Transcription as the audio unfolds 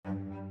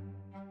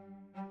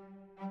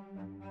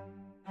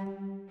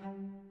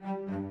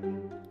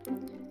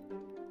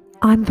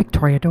I'm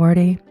Victoria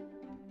Doherty,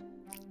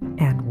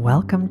 and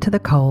welcome to The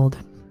Cold.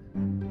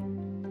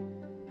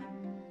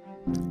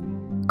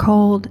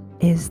 Cold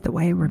is the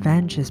way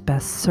revenge is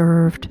best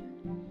served,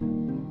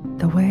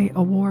 the way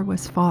a war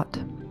was fought,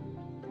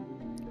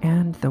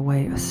 and the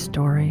way a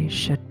story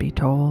should be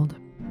told.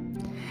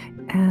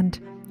 And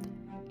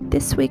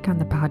this week on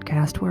the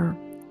podcast, we're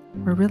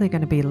really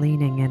going to be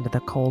leaning into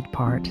the cold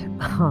part.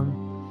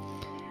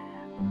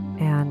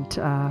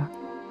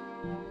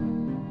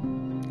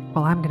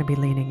 I'm going to be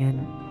leaning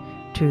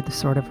into the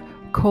sort of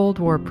Cold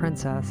War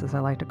princess, as I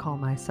like to call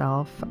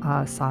myself,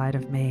 side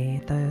of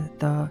me,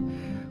 the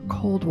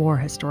Cold War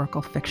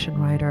historical fiction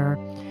writer.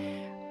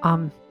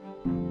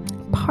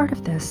 Part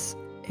of this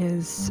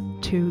is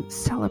to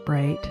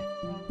celebrate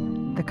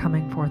the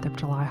coming 4th of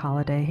July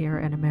holiday here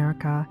in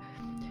America.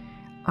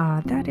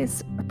 That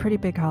is a pretty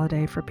big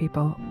holiday for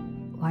people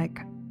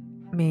like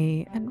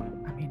me, and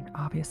I mean,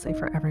 obviously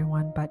for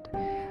everyone, but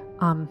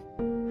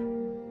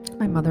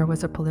my mother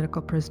was a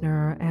political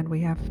prisoner, and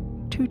we have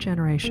two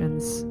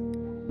generations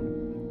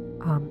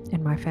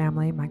in my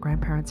family, my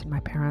grandparents and my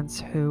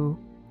parents, who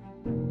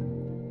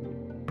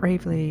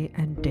bravely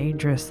and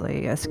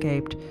dangerously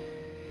escaped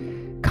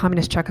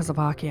communist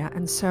Czechoslovakia.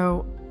 And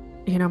so,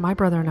 my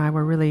brother and I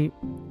were really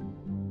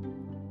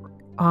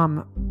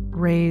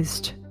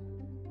raised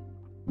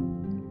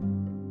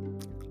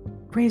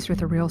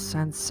with a real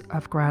sense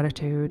of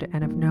gratitude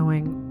and of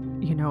knowing,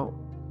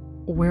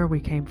 where we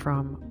came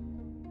from,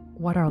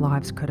 what our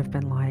lives could have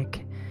been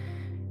like,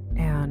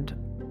 and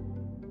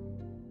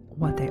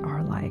what they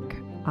are like,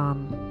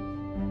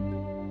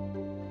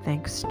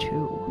 thanks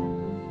to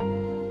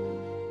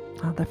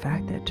the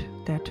fact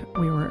that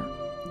we were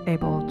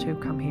able to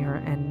come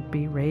here and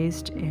be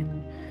raised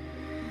in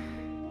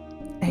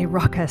a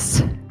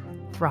raucous,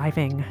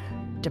 thriving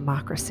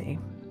democracy.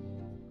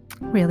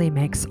 Really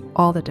makes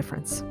all the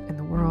difference in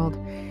the world.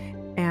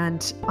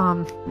 And,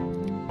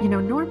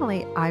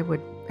 normally I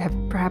would have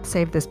perhaps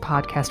saved this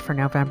podcast for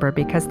November,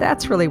 because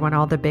that's really when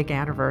all the big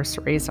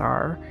anniversaries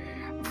are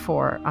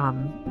for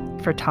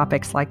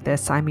topics like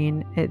this. I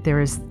mean,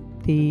 there is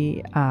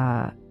the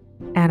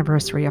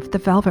anniversary of the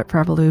Velvet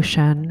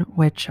Revolution,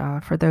 which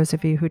for those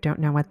of you who don't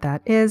know what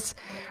that is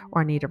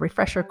or need a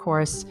refresher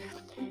course,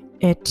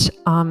 it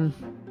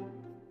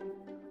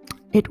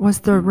was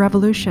the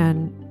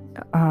revolution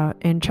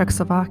in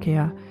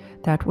Czechoslovakia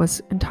that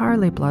was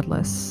entirely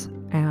bloodless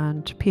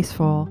and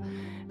peaceful,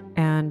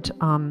 and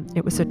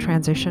it was a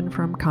transition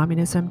from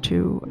communism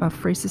to a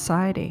free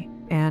society.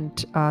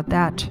 And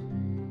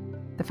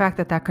the fact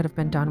that could have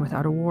been done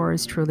without a war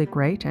is truly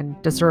great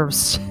and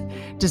deserves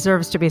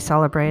to be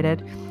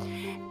celebrated.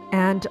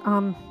 And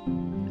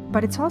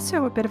but it's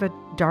also a bit of a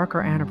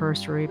darker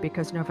anniversary,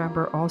 because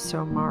November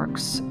also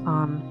marks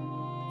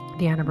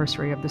the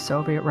anniversary of the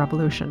Soviet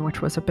Revolution,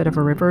 which was a bit of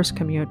a reverse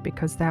commute,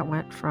 because that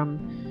went from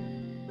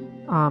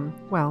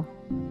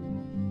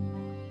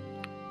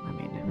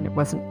it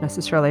wasn't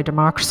necessarily a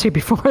democracy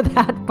before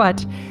that,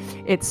 but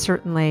it's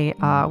certainly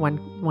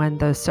when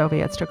the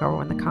Soviets took over,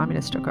 when the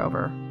communists took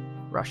over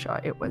Russia,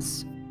 it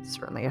was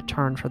certainly a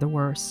turn for the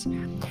worse.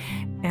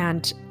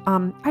 And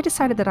I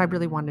decided that I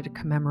really wanted to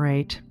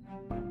commemorate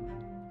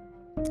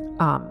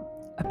a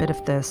bit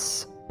of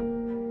this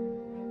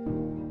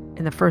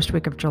in the first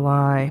week of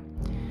July,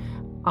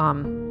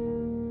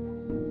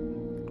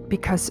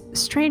 because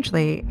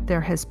strangely there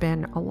has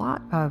been a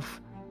lot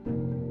of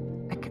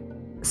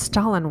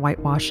Stalin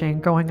whitewashing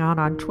going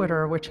on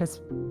Twitter, which is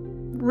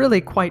really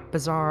quite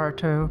bizarre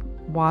to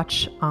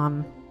watch. I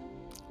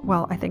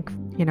think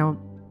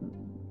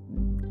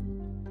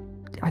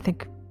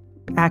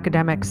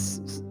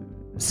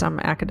some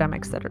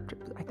academics that are,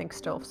 I think,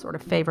 still sort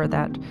of favor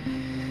that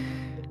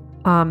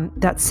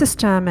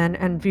system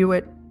and view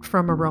it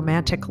from a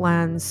romantic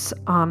lens,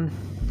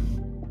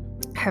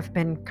 have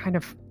been kind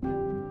of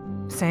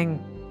saying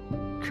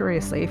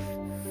curiously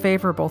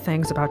favorable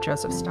things about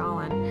Joseph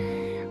Stalin,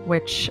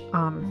 which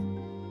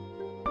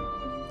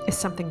is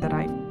something that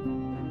I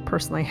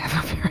personally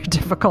have a very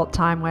difficult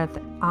time with.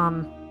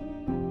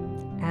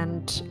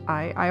 And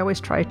I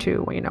always try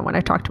to, when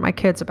I talk to my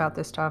kids about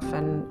this stuff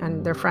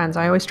and their friends,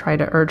 I always try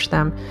to urge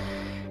them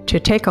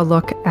to take a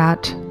look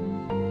at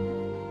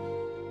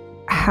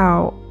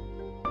how,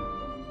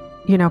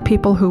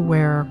 people who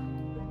wear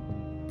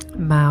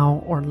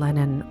Mao or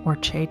Lenin or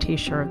Che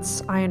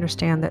t-shirts, I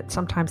understand that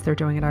sometimes they're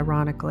doing it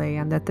ironically,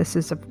 and that this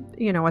is a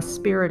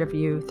spirit of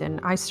youth,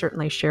 and I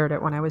certainly shared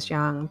it when I was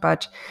young,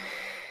 but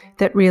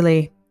that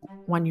really,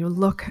 when you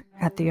look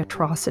at the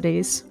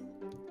atrocities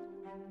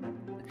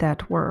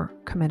that were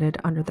committed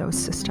under those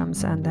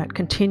systems, and that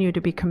continue to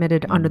be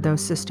committed under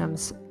those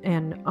systems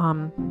in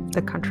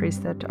the countries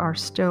that are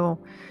still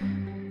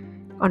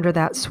under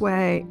that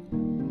sway,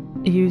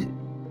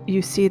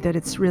 you see that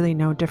it's really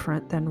no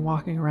different than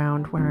walking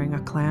around wearing a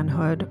Klan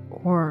hood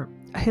or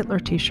a Hitler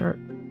t-shirt.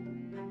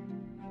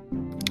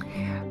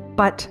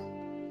 But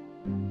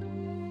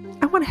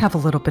I want to have a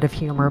little bit of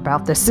humor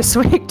about this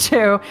week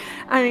too.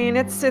 I mean,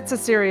 it's a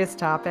serious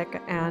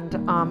topic, and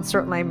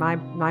certainly my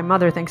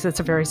mother thinks it's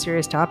a very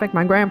serious topic.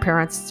 My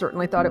grandparents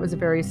certainly thought it was a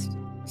very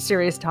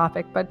serious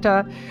topic, but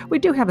we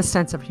do have a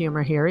sense of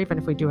humor here, even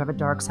if we do have a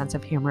dark sense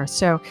of humor.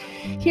 So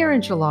here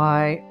in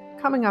July,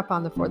 coming up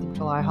on the 4th of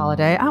July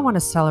holiday, I want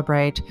to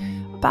celebrate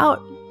about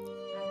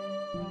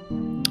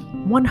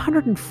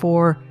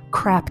 104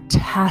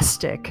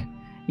 craptastic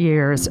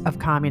years of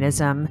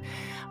communism.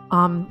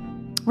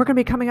 We're going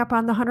to be coming up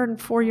on the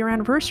 104-year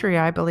anniversary,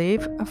 I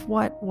believe, of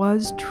what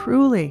was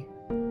truly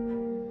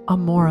a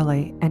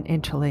morally and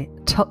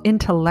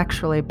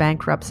intellectually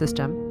bankrupt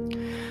system.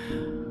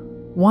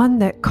 One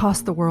that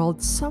cost the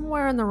world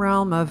somewhere in the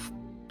realm of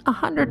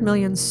 100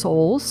 million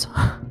souls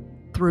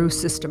through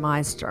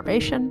systemized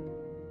starvation,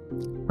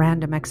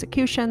 random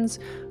executions,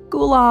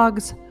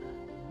 gulags,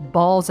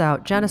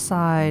 balls-out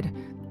genocide,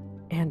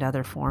 and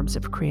other forms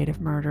of creative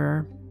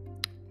murder.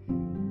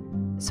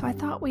 So I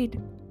thought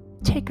we'd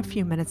take a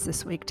few minutes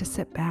this week to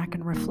sit back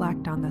and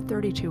reflect on the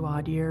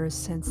 32-odd years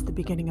since the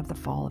beginning of the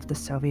fall of the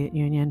Soviet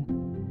Union.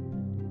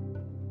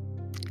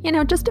 You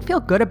know, just to feel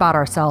good about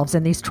ourselves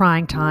in these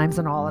trying times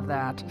and all of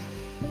that.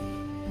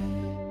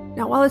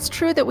 Now, while it's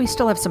true that we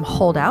still have some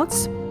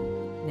holdouts,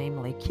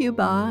 namely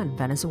Cuba and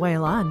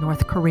Venezuela and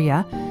North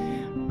Korea,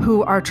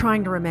 who are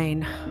trying to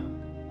remain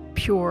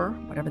pure,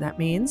 whatever that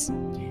means,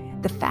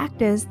 the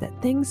fact is that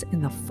things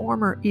in the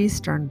former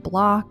Eastern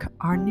Bloc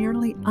are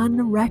nearly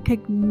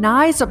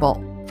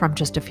unrecognizable from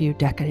just a few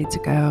decades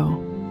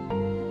ago.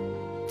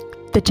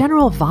 The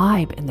general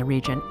vibe in the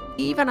region,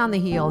 even on the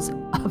heels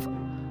of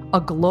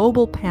a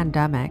global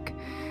pandemic,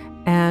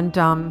 and,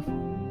 not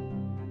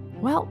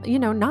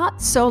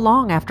so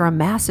long after a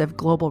massive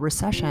global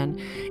recession,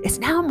 is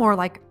now more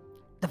like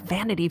the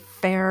Vanity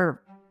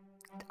Fair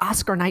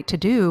Oscar night to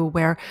do,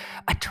 where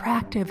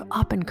attractive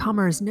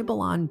up-and-comers nibble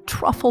on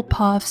truffle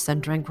puffs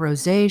and drink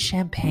rosé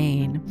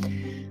champagne.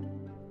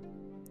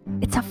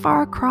 It's a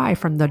far cry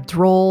from the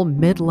droll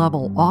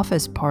mid-level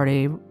office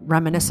party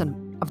reminiscent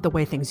of the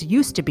way things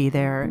used to be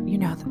there. You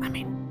know the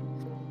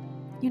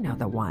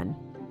one.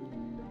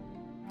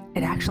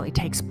 It actually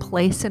takes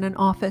place in an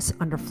office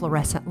under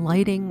fluorescent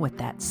lighting with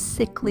that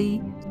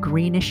sickly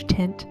greenish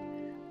tint.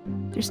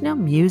 There's no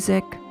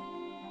music,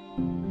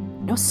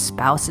 no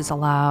spouses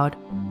allowed.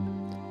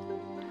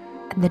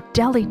 And the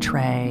deli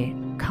tray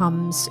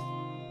comes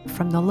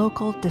from the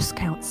local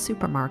discount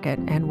supermarket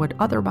and would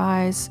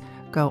otherwise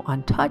go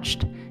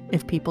untouched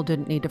if people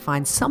didn't need to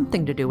find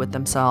something to do with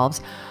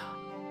themselves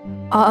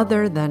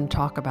other than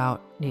talk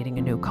about needing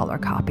a new color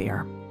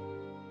copier.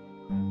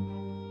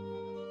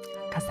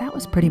 Because that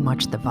was pretty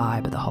much the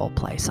vibe of the whole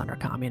place under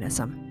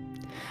communism.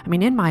 I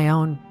mean, in my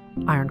own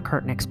Iron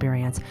Curtain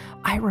experience,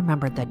 I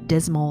remember the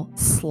dismal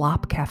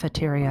slop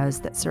cafeterias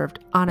that served,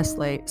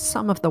 honestly,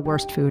 some of the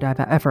worst food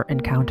I've ever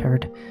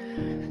encountered.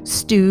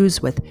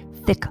 Stews with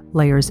thick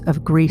layers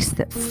of grease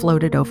that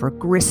floated over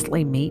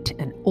gristly meat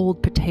and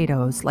old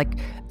potatoes like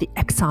the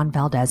Exxon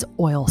Valdez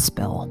oil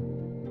spill.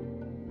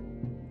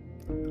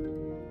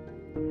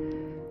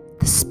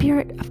 The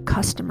spirit of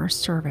customer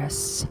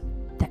service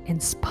that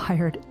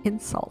inspired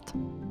insult,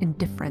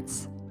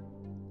 indifference,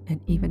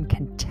 and even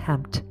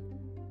contempt.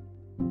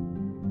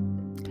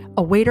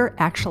 A waiter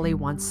actually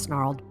once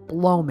snarled,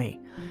 "Blow me,"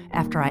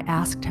 after I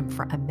asked him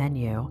for a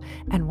menu,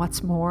 and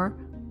what's more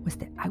was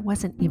that I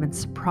wasn't even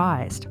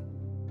surprised.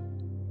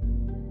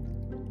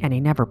 And he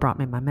never brought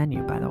me my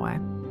menu, by the way.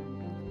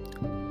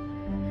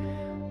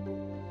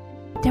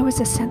 There was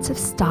a sense of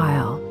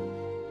style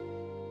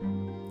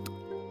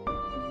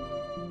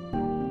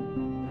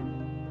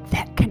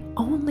that can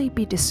only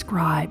be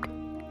described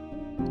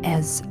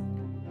as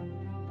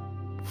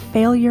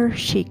failure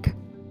chic.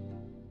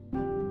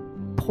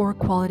 Poor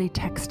quality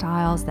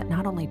textiles that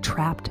not only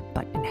trapped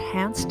but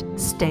enhanced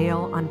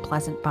stale,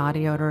 unpleasant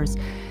body odors,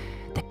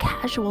 the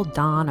casual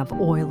dawn of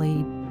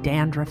oily,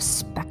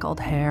 dandruff-speckled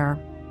hair,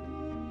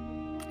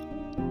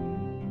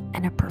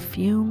 and a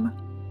perfume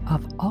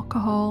of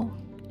alcohol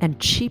and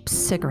cheap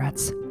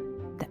cigarettes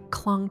that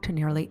clung to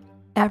nearly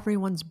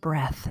everyone's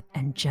breath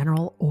and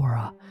general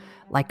aura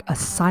like a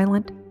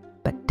silent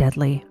but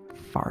deadly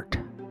fart.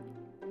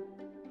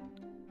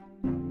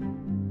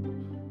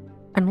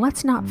 And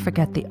let's not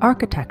forget the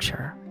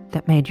architecture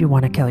that made you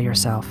want to kill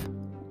yourself.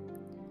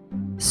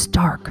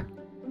 Stark,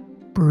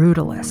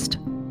 brutalist,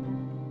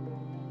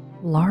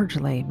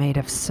 largely made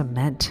of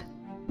cement.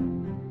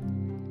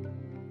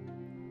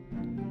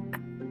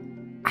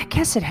 I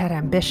guess it had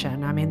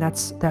ambition. I mean,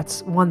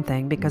 that's one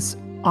thing, because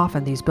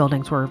often these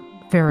buildings were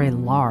very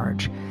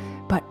large,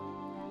 but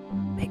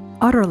they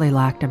utterly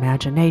lacked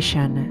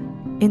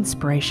imagination,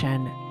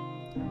 inspiration,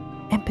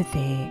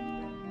 empathy,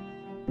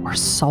 or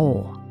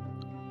soul.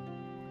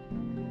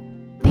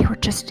 They were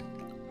just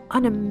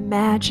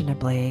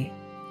unimaginably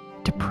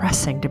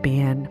depressing to be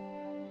in.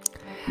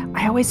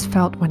 I always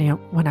felt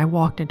when I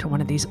walked into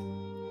one of these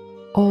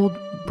old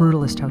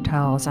brutalist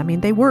hotels, I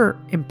mean, they were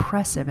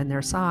impressive in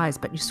their size,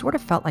 but you sort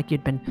of felt like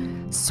you'd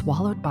been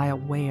swallowed by a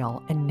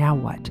whale, and now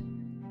what?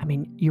 I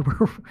mean, you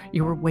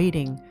were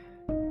waiting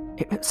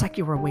It's like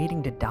you were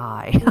waiting to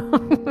die.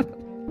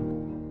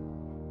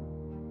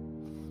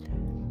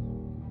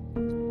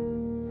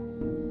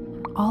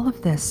 All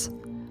of this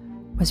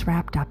was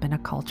wrapped up in a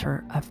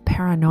culture of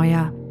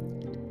paranoia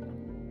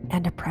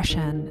and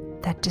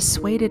oppression that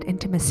dissuaded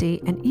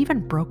intimacy and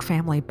even broke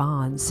family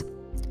bonds.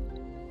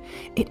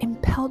 It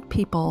impelled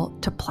people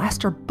to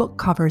plaster book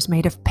covers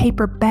made of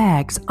paper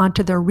bags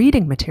onto their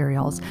reading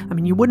materials. I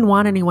mean, you wouldn't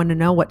want anyone to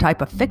know what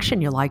type of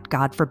fiction you liked,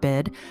 God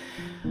forbid.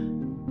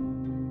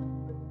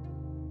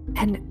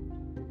 And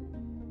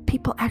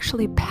people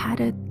actually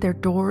padded their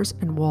doors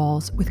and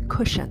walls with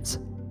cushions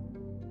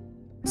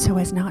so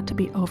as not to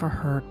be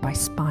overheard by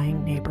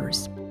spying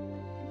neighbors.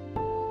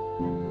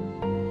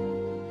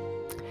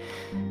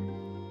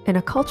 In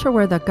a culture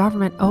where the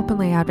government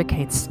openly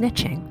advocates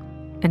snitching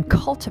and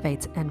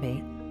cultivates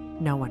envy,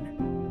 no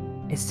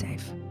one is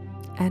safe.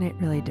 And it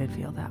really did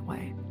feel that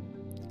way.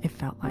 It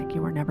felt like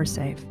you were never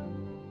safe.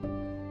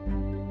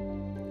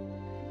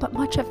 But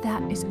much of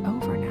that is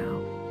over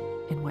now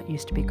in what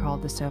used to be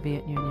called the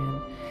Soviet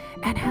Union,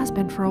 and has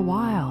been for a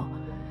while.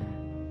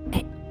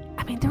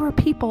 I mean, there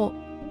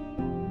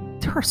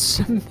are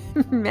so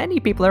many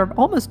people, there are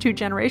almost 2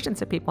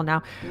 generations of people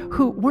now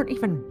who weren't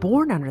even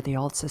born under the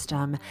old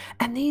system.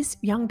 And these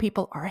young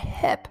people are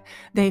hip.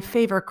 They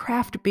favor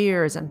craft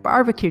beers and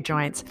barbecue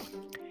joints.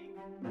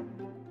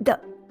 The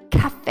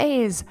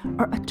cafes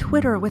are a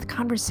Twitter with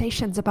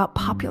conversations about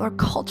popular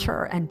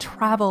culture and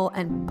travel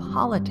and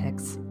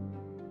politics.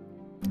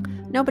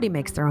 Nobody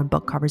makes their own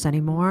book covers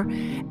anymore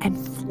and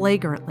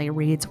flagrantly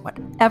reads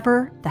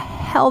whatever the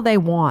hell they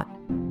want.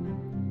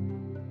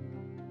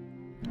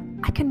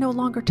 I can no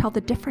longer tell the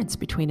difference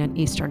between an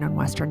Eastern and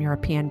Western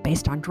European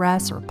based on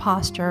dress or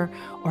posture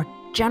or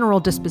general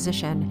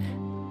disposition,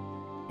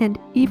 and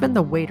even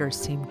the waiters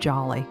seem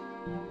jolly.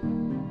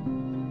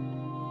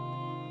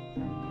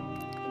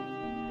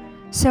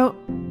 So,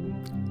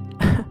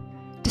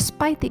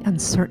 despite the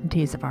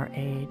uncertainties of our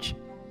age,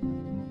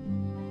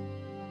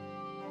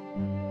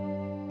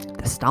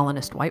 the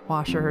Stalinist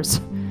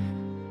whitewashers,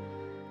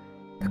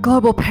 the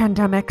global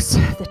pandemics,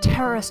 the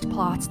terrorist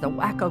plots, the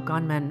wacko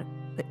gunmen,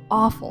 the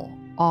awful,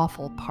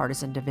 awful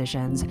partisan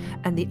divisions,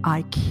 and the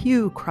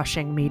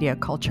IQ-crushing media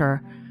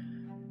culture,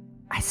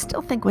 I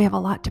still think we have a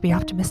lot to be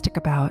optimistic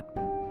about.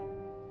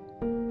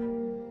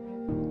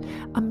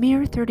 A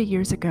mere 30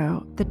 years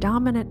ago, the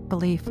dominant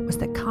belief was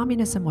that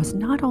communism was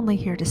not only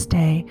here to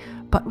stay,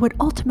 but would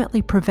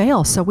ultimately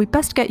prevail, so we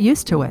best get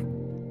used to it.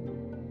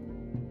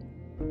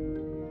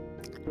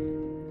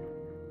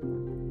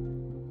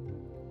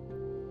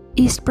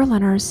 East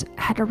Berliners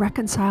had to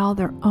reconcile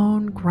their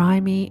own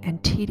grimy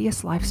and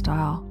tedious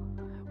lifestyle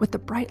with the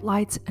bright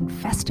lights and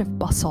festive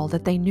bustle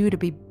that they knew to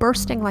be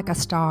bursting like a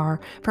star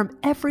from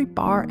every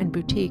bar and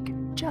boutique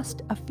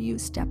just a few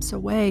steps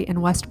away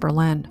in West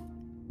Berlin.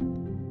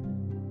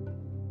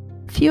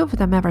 Few of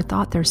them ever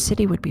thought their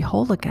city would be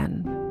whole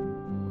again,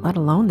 let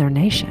alone their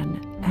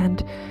nation,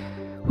 and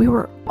we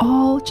were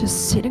all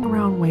just sitting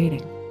around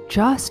waiting,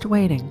 just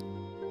waiting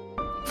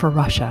for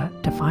Russia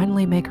to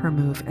finally make her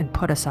move and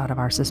put us out of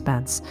our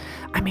suspense.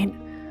 I mean,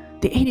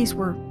 the 80s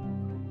were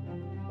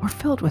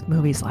filled with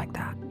movies like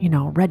that, you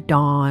know, Red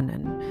Dawn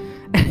and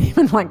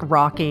even like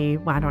Rocky.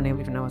 Well, I don't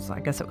even know.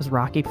 I guess it was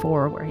Rocky IV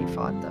where he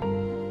fought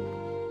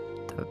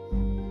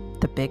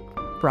the big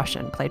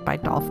Russian played by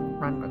Dolph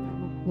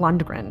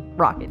Lundgren.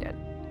 Rocky did.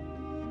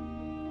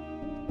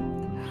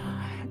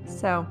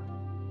 So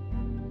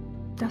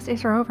those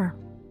days are over.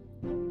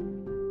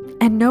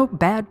 And no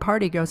bad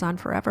party goes on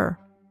forever.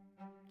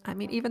 I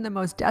mean, even the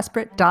most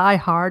desperate,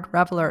 die-hard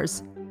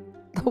revelers,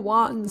 the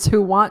ones who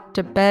want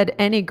to bed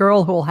any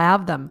girl who'll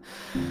have them,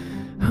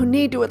 who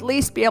need to at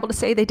least be able to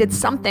say they did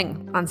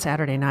something on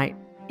Saturday night,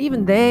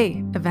 even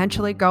they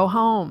eventually go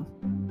home.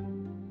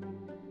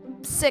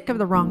 Sick of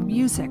the wrong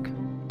music,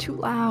 too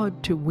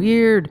loud, too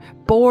weird,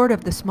 bored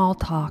of the small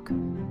talk,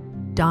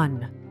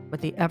 done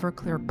with the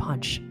Everclear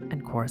Punch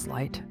and Coors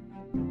Light.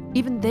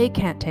 Even they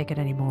can't take it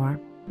anymore.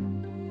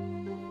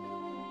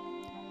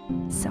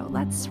 So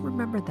let's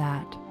remember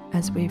that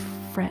as we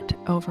fret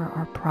over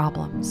our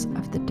problems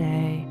of the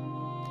day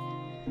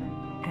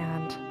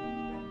and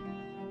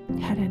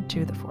head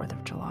into the 4th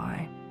of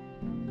July.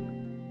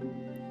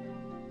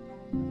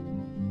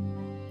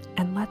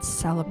 And let's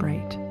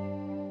celebrate,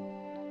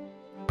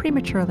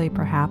 prematurely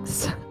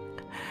perhaps,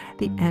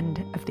 the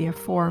end of the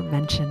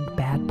aforementioned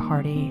bad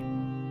party,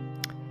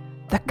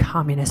 the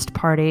Communist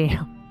Party.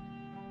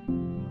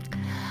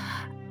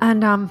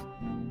 And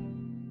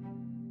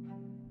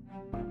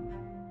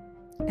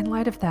in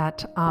light of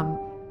that,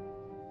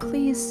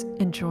 please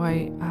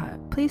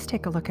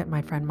take a look at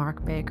my friend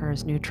Mark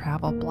Baker's new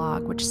travel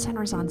blog, which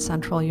centers on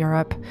Central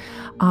Europe.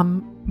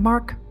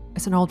 Mark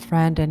is an old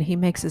friend, and he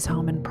makes his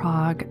home in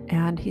Prague,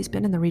 and he's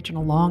been in the region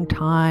a long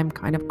time,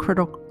 kind of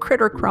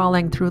critter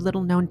crawling through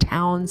little-known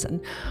towns and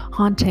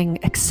haunting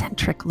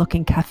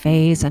eccentric-looking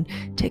cafes and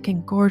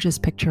taking gorgeous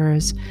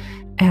pictures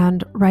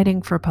and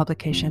writing for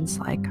publications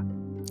like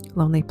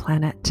Lonely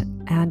Planet.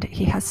 And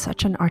he has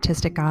such an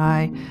artistic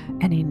eye,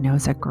 and he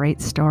knows a great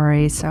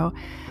story. So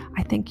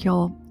I think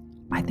you'll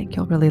I think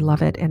you'll really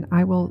love it, and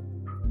I will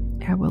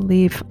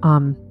leave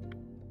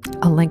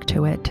a link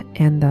to it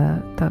in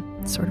the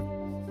sort of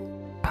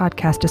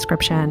podcast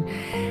description.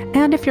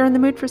 And if you're in the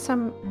mood for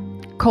some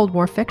Cold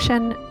War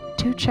fiction,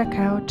 do check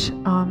out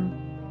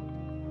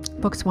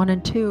books 1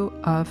 and 2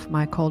 of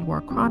my Cold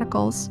War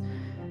Chronicles,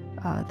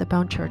 The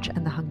Bone Church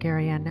and the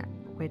Hungarian,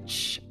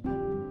 which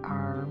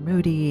are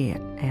moody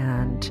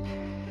and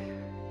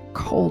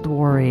Cold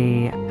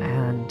War-y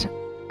and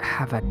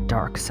have a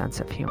dark sense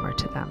of humor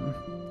to them,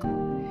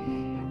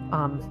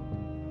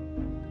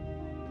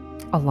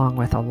 along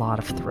with a lot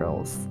of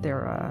thrills.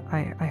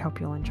 I hope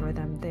you'll enjoy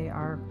them. They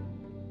are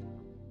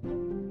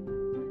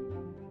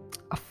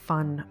a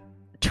fun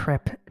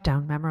trip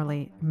down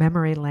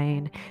memory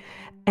lane.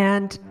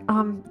 And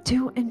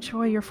do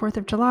enjoy your 4th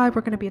of July.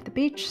 We're going to be at the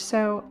beach,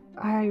 so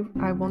I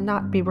will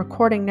not be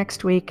recording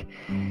next week.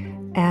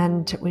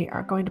 And we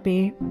are going to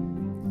be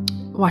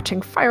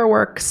watching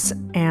fireworks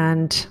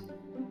and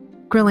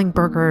grilling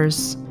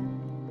burgers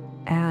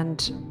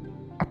and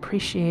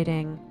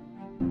appreciating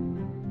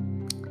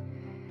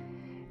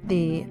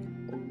the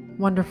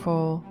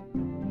wonderful,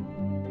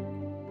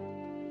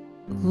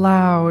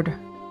 loud,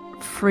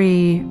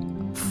 free,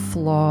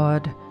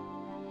 flawed,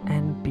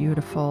 and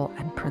beautiful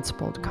and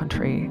principled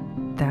country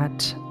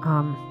that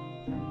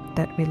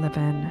we live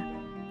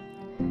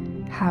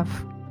in. Have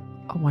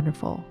a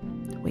wonderful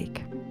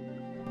week.